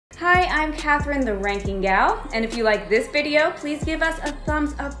Hi, I'm Catherine, the Ranking Gal, and if you like this video, please give us a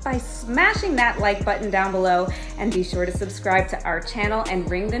thumbs up by smashing that like button down below, and be sure to subscribe to our channel and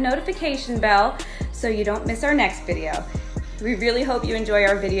ring the notification bell so you don't miss our next video. We really hope you enjoy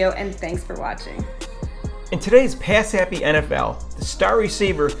our video, and thanks for watching. In today's pass-happy NFL, the star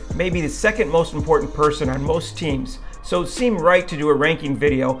receiver may be the second most important person on most teams, so it seemed right to do a ranking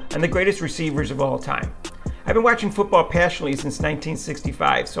video on the greatest receivers of all time. I've been watching football passionately since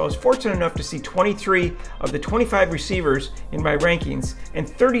 1965, so I was fortunate enough to see 23 of the 25 receivers in my rankings and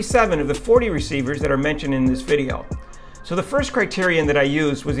 37 of the 40 receivers that are mentioned in this video. So the first criterion that I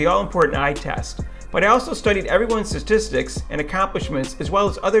used was the all-important eye test, but I also studied everyone's statistics and accomplishments as well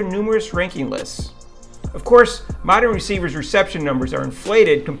as other numerous ranking lists. Of course, modern receivers' reception numbers are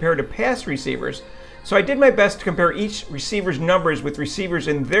inflated compared to past receivers, so I did my best to compare each receiver's numbers with receivers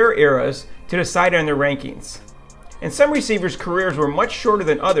in their eras to decide on their rankings. And some receivers' careers were much shorter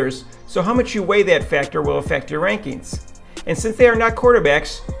than others, so how much you weigh that factor will affect your rankings. And since they are not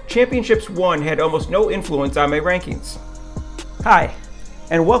quarterbacks, championships won had almost no influence on my rankings. Hi,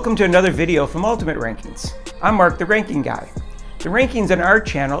 and welcome to another video from Ultimate Rankings. I'm Mark, the Ranking Guy. The rankings on our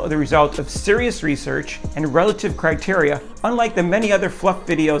channel are the result of serious research and relative criteria, unlike the many other fluff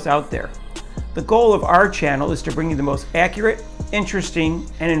videos out there. The goal of our channel is to bring you the most accurate, interesting,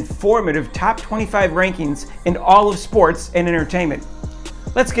 and informative top 25 rankings in all of sports and entertainment.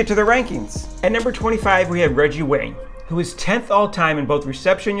 Let's get to the rankings. At number 25, we have Reggie Wayne, who is 10th all-time in both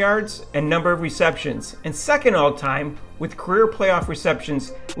reception yards and number of receptions, and 2nd all-time with career playoff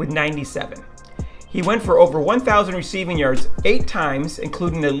receptions with 97. He went for over 1,000 receiving yards 8 times,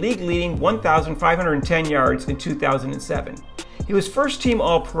 including the league-leading 1,510 yards in 2007. He was first-team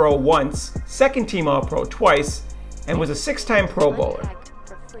All-Pro once, second-team All-Pro twice, and was a 6-time Pro Bowler.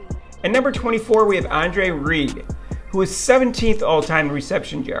 At number 24, we have Andre Reed, who is 17th all-time in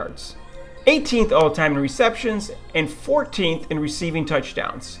reception yards, 18th all-time in receptions, and 14th in receiving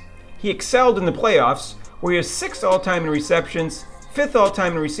touchdowns. He excelled in the playoffs, where he was 6th all-time in receptions, 5th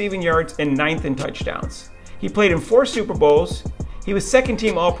all-time in receiving yards, and 9th in touchdowns. He played in 4 Super Bowls. He was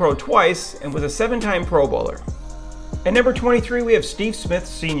second-team All-Pro twice, and was a 7-time Pro Bowler. At number 23, we have Steve Smith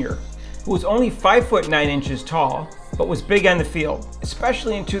Sr., who was only 5 foot 9 inches tall, but was big on the field,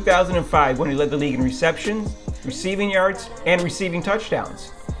 especially in 2005 when he led the league in receptions, receiving yards, and receiving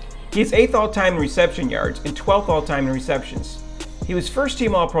touchdowns. He is 8th all-time in reception yards and 12th all-time in receptions. He was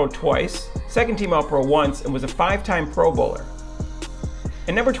first-team All-Pro twice, second-team All-Pro once, and was a 5-time Pro Bowler.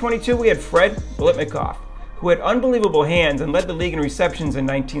 At number 22, we had Fred Biletnikoff, who had unbelievable hands and led the league in receptions in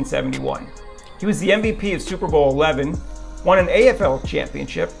 1971. He was the MVP of Super Bowl XI, won an AFL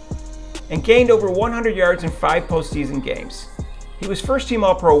championship, and gained over 100 yards in 5 postseason games. He was first-team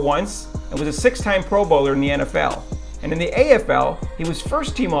All-Pro once and was a 6-time Pro Bowler in the NFL. And in the AFL, he was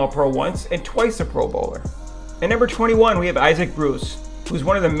first-team All-Pro once and twice a Pro Bowler. At number 21, we have Isaac Bruce, who is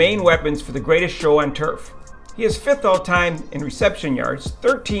one of the main weapons for the greatest show on turf. He is 5th all-time in reception yards,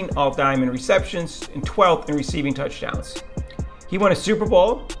 13th all-time in receptions, and 12th in receiving touchdowns. He won a Super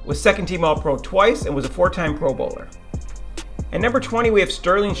Bowl, was second-team All-Pro twice, and was a 4-time Pro Bowler. At number 20, we have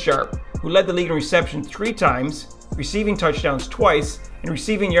Sterling Sharpe, who led the league in reception 3 times, receiving touchdowns twice, and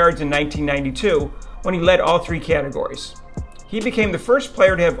receiving yards in 1992, when he led all 3 categories. He became the first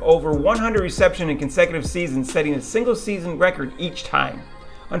player to have over 100 receptions in consecutive seasons, setting a single-season record each time.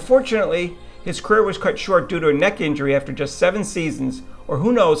 Unfortunately, his career was cut short due to a neck injury after just 7 seasons, or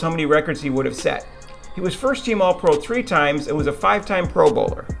who knows how many records he would have set. He was first-team All-Pro 3 times and was a 5-time Pro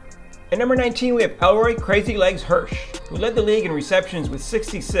Bowler. At number 19, we have Elroy Crazy Legs Hirsch, who led the league in receptions with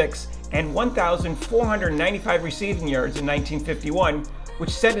 66 and 1,495 receiving yards in 1951, which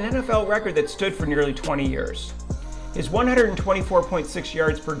set an NFL record that stood for nearly 20 years. His 124.6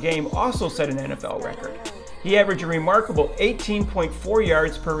 yards per game also set an NFL record. He averaged a remarkable 18.4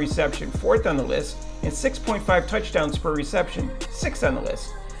 yards per reception, 4th on the list, and 6.5 touchdowns per reception, 6th on the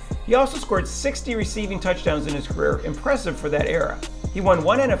list. He also scored 60 receiving touchdowns in his career, impressive for that era. He won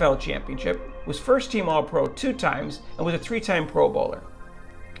 1 NFL championship, was first-team All-Pro 2 times, and was a 3-time Pro Bowler.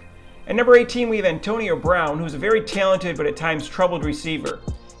 At number 18, we have Antonio Brown, who is a very talented but at times troubled receiver.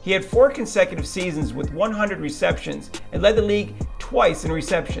 He had 4 consecutive seasons with 100 receptions and led the league twice in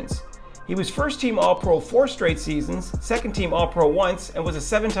receptions. He was first-team All-Pro 4 straight seasons, second-team All-Pro once, and was a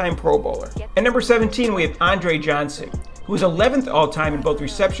 7-time Pro Bowler. At number 17, we have Andre Johnson, who was 11th all-time in both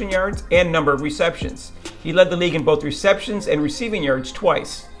reception yards and number of receptions. He led the league in both receptions and receiving yards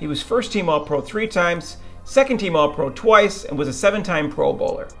twice. He was first-team All-Pro 3 times, second-team All-Pro twice, and was a 7-time Pro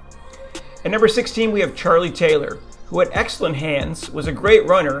Bowler. At number 16, we have Charley Taylor, who had excellent hands, was a great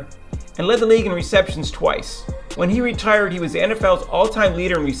runner, and led the league in receptions twice. When he retired, he was the NFL's all-time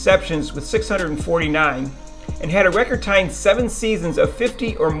leader in receptions with 649 and had a record-tying 7 seasons of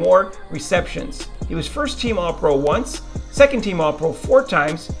 50 or more receptions. He was first-team All-Pro once, second-team All-Pro 4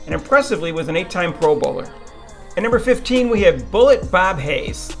 times, and impressively was an 8-time Pro Bowler. At number 15, we have Bullet Bob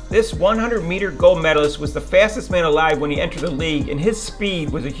Hayes. This 100-meter gold medalist was the fastest man alive when he entered the league, and his speed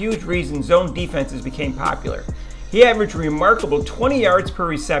was a huge reason zone defenses became popular. He averaged a remarkable 20 yards per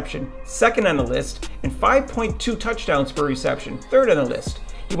reception, second on the list, and 5.2 touchdowns per reception, third on the list.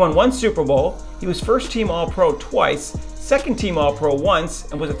 He won 1 Super Bowl, he was first-team All-Pro twice, second-team All-Pro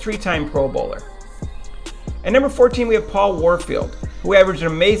once, and was a 3-time Pro Bowler. At number 14, we have Paul Warfield, who averaged an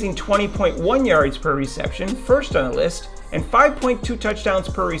amazing 20.1 yards per reception, first on the list, and 5.2 touchdowns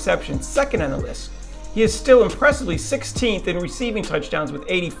per reception, second on the list. He is still impressively 16th in receiving touchdowns with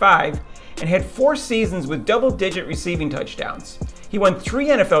 85, and had 4 seasons with double-digit receiving touchdowns. He won 3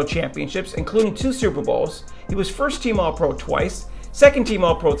 NFL championships, including 2 Super Bowls. He was first-team All-Pro twice, second-team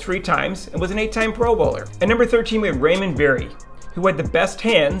All-Pro 3 times, and was an 8-time Pro Bowler. At number 13, we have Raymond Berry, who had the best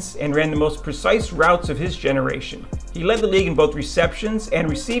hands and ran the most precise routes of his generation. He led the league in both receptions and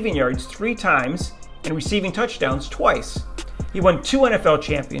receiving yards 3 times and receiving touchdowns twice. He won 2 NFL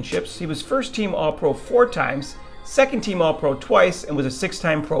championships. He was first-team All-Pro 4 times, second-team All-Pro twice, and was a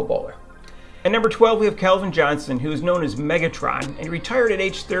 6-time Pro Bowler. At number 12, we have Calvin Johnson, who is known as Megatron, and he retired at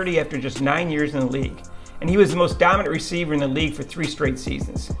age 30 after just 9 years in the league. And he was the most dominant receiver in the league for 3 straight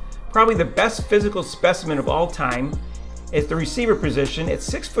seasons. Probably the best physical specimen of all time is the receiver position at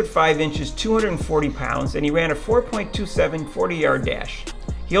 6 foot 5 inches, 240 pounds, and he ran a 4.27 40-yard dash.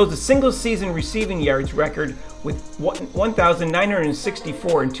 He holds a single-season receiving yards record with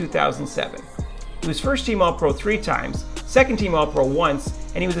 1,964 in 2007. He was first-team All-Pro 3 times, second-team All-Pro once,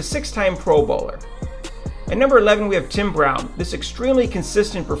 and he was a 6-time Pro Bowler. At number 11, we have Tim Brown. This extremely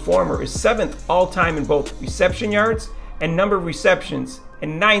consistent performer is 7th all-time in both reception yards and number of receptions,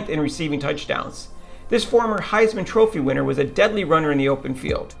 and 9th in receiving touchdowns. This former Heisman Trophy winner was a deadly runner in the open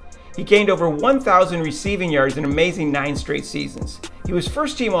field. He gained over 1,000 receiving yards in an amazing 9 straight seasons. He was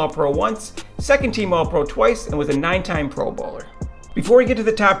first-team All-Pro once, second-team All-Pro twice, and was a 9-time Pro Bowler. Before we get to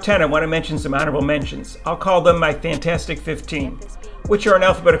the top 10, I want to mention some honorable mentions. I'll call them my Fantastic 15, which are in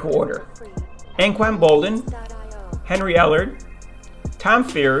alphabetical order. Anquan Bolden, Henry Ellard, Tom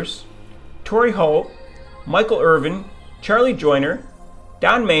Fears, Torrey Holt, Michael Irvin, Charlie Joyner,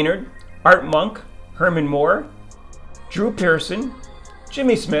 Don Maynard, Art Monk, Herman Moore, Drew Pearson,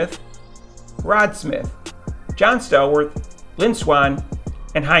 Jimmy Smith, Rod Smith, John Stallworth, Lynn Swann,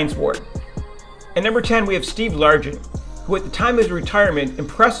 and Hines Ward. At number 10, we have Steve Largent, who at the time of his retirement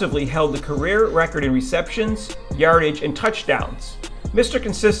impressively held the career record in receptions, yardage, and touchdowns. Mr.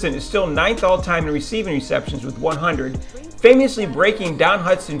 Consistent is still 9th all-time in receiving receptions with 100, famously breaking Don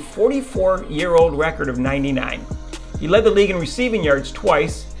Hudson's 44-year-old record of 99. He led the league in receiving yards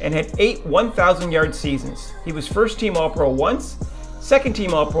twice and had 8 1,000-yard seasons. He was first-team All-Pro once,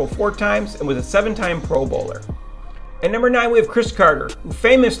 second-team All-Pro 4 times, and was a 7-time Pro Bowler. At number 9, we have Chris Carter, who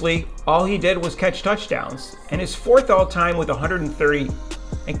famously, all he did was catch touchdowns, and is 4th all-time with 130,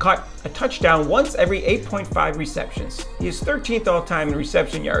 and caught a touchdown once every 8.5 receptions. He is 13th all-time in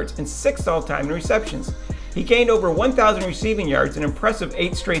reception yards and 6th all-time in receptions. He gained over 1,000 receiving yards in an impressive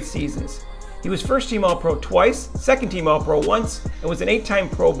 8 straight seasons. He was first-team All-Pro twice, second-team All-Pro once, and was an 8-time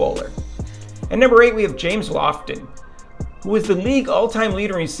Pro Bowler. At number 8, we have James Lofton, who was the league all-time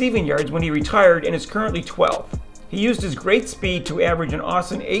leader in receiving yards when he retired and is currently 12th. He used his great speed to average an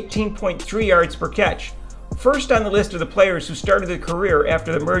awesome 18.3 yards per catch, first on the list of the players who started their career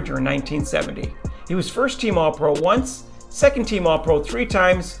after the merger in 1970. He was first-team All-Pro once, second-team All-Pro 3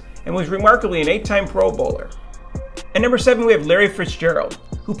 times, and was remarkably an 8-time Pro Bowler. At number 7, we have Larry Fitzgerald,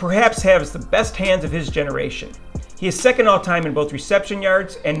 who perhaps has the best hands of his generation. He is 2nd all-time in both reception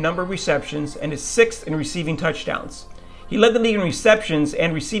yards and number of receptions, and is 6th in receiving touchdowns. He led the league in receptions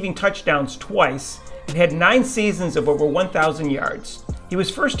and receiving touchdowns twice, and had 9 seasons of over 1,000 yards. He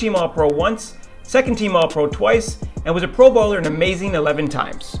was first-team All-Pro once, second-team All-Pro twice, and was a Pro Bowler an amazing 11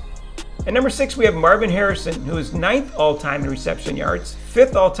 times. At number 6, we have Marvin Harrison, who is 9th all-time in reception yards,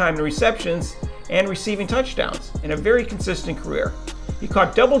 5th all-time in receptions, and receiving touchdowns, in a very consistent career. He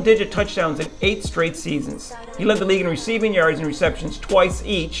caught double-digit touchdowns in 8 straight seasons. He led the league in receiving yards and receptions twice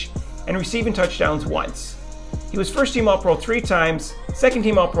each, and receiving touchdowns once. He was first-team All-Pro 3 times,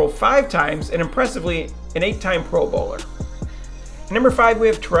 second-team All-Pro 5 times, and impressively an 8-time Pro Bowler. At number 5, we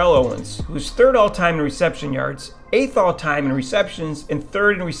have Terrell Owens, who is 3rd all-time in reception yards, 8th all-time in receptions, and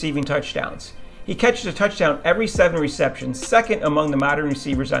 3rd in receiving touchdowns. He catches a touchdown every 7 receptions, 2nd among the modern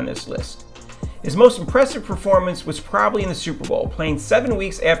receivers on this list. His most impressive performance was probably in the Super Bowl, playing 7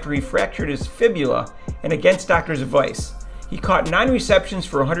 weeks after he fractured his fibula and against doctor's advice. He caught 9 receptions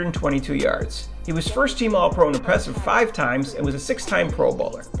for 122 yards. He was first-team All-Pro an impressive 5 times and was a 6-time Pro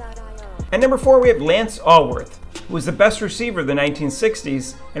Bowler. At number 4, we have Lance Alworth, who was the best receiver of the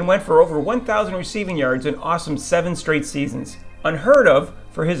 1960s and went for over 1,000 receiving yards in awesome 7 straight seasons. Unheard of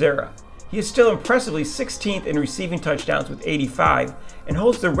for his era. He is still impressively 16th in receiving touchdowns with 85 and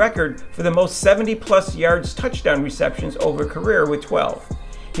holds the record for the most 70-plus yards touchdown receptions over a career with 12.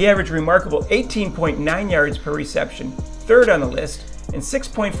 He averaged a remarkable 18.9 yards per reception, 3rd on the list, and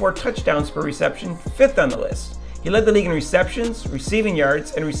 6.4 touchdowns per reception, 5th on the list. He led the league in receptions, receiving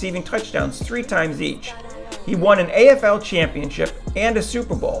yards, and receiving touchdowns 3 times each. He won an AFL championship and a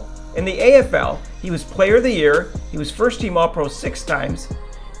Super Bowl. In the AFL, he was Player of the Year, he was first-team All-Pro 6 times,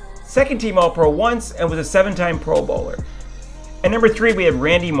 second-team All-Pro once, and was a 7-time Pro Bowler. At number 3, we have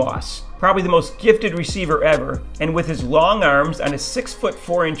Randy Moss, probably the most gifted receiver ever, and with his long arms on a 6-foot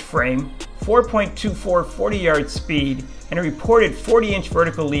 4-inch frame, 4.24 40-yard speed, and a reported 40-inch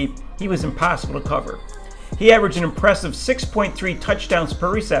vertical leap, he was impossible to cover. He averaged an impressive 6.3 touchdowns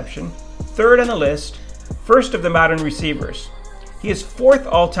per reception, 3rd on the list, 1st of the modern receivers. He is 4th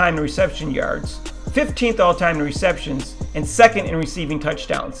all-time in reception yards, 15th all-time in receptions, and 2nd in receiving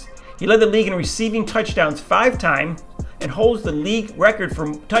touchdowns. He led the league in receiving touchdowns 5 times and holds the league record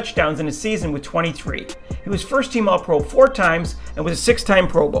for touchdowns in a season with 23. He was first-team All-Pro 4 times and was a 6-time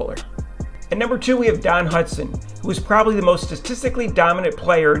Pro Bowler. At number 2, we have Don Hutson, who was probably the most statistically dominant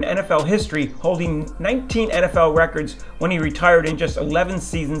player in NFL history, holding 19 NFL records when he retired in just 11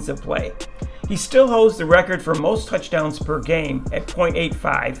 seasons of play. He still holds the record for most touchdowns per game at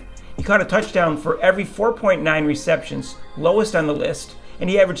 .85. He caught a touchdown for every 4.9 receptions, lowest on the list, and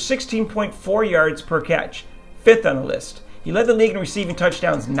he averaged 16.4 yards per catch, 5th on the list. He led the league in receiving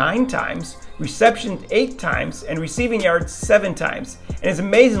touchdowns 9 times, receptions 8 times, and receiving yards 7 times, and is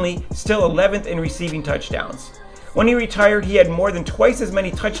amazingly still 11th in receiving touchdowns. When he retired, he had more than twice as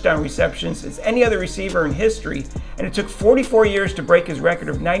many touchdown receptions as any other receiver in history, and it took 44 years to break his record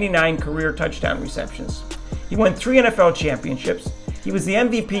of 99 career touchdown receptions. He won 3 NFL championships. He was the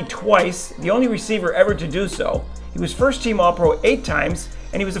MVP twice, the only receiver ever to do so. He was first-team All-Pro 8 times,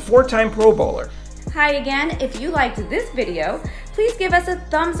 and he was a 4-time Pro Bowler. Hi again. If you liked this video, please give us a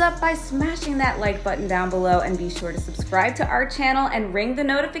thumbs up by smashing that like button down below, and be sure to subscribe to our channel and ring the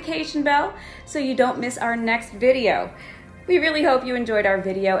notification bell so you don't miss our next video. We really hope you enjoyed our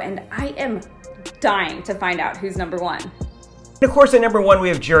video, and I am dying to find out who's number 1. And of course, at number 1, we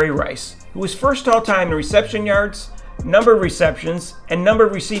have Jerry Rice, who was first all-time in reception yards, number of receptions, and number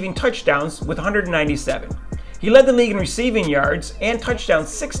of receiving touchdowns with 197. He led the league in receiving yards and touchdowns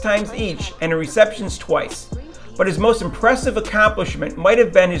 6 times each and in receptions twice. But his most impressive accomplishment might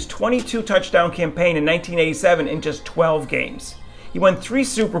have been his 22 touchdown campaign in 1987 in just 12 games. He won 3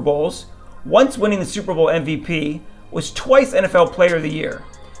 Super Bowls, once winning the Super Bowl MVP, was twice NFL Player of the Year.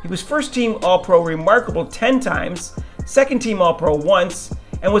 He was first-team All-Pro remarkable 10 times, second-team All-Pro once,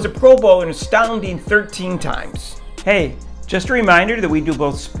 and was a Pro Bowler an astounding 13 times. Hey, just a reminder that we do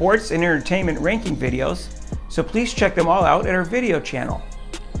both sports and entertainment ranking videos, so please check them all out at our video channel.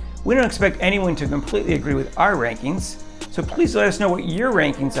 We don't expect anyone to completely agree with our rankings, so please let us know what your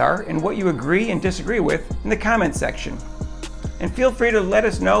rankings are and what you agree and disagree with in the comment section. And feel free to let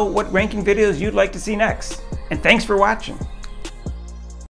us know what ranking videos you'd like to see next. And thanks for watching.